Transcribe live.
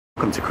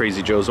Welcome to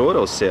Crazy Joe's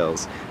Auto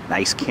Sales.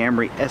 Nice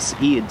Camry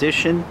SE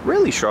edition,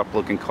 really sharp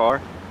looking car.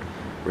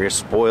 Rear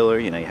spoiler,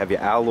 you have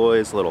your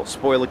alloys, little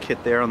spoiler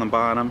kit there on the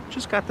bottom.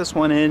 Just got this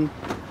one in.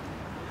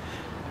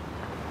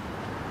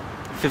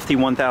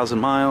 51,000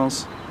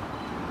 miles.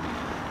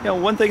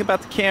 One thing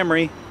about the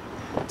Camry,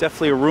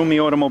 definitely a roomy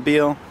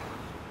automobile.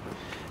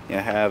 You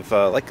have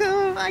I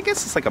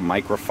guess it's like a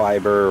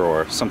microfiber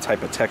or some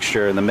type of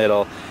texture in the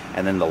middle,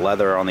 and then the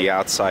leather on the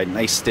outside.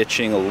 Nice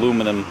stitching,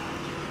 aluminum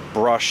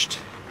brushed.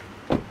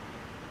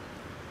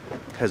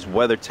 Has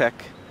WeatherTech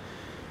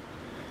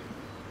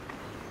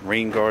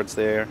rain guards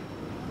there.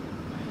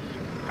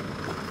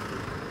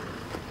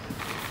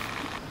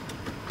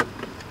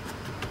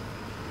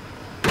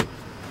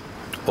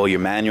 All your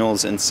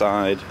manuals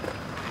inside.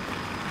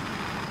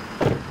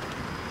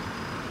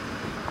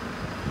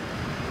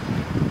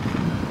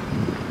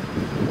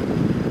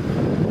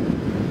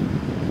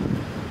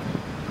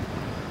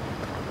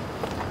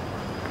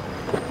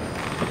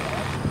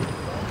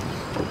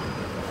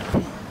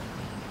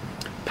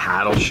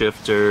 Paddle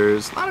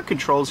shifters, a lot of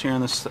controls here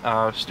on this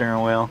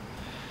steering wheel.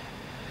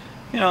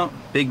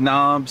 Big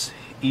knobs,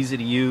 easy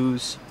to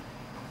use.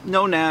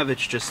 No nav,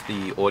 it's just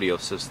the audio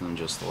system,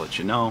 just to let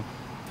you know.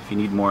 If you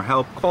need more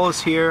help, call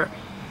us here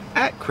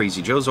at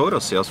Crazy Joe's Auto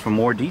Sales for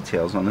more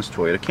details on this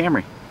Toyota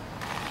Camry.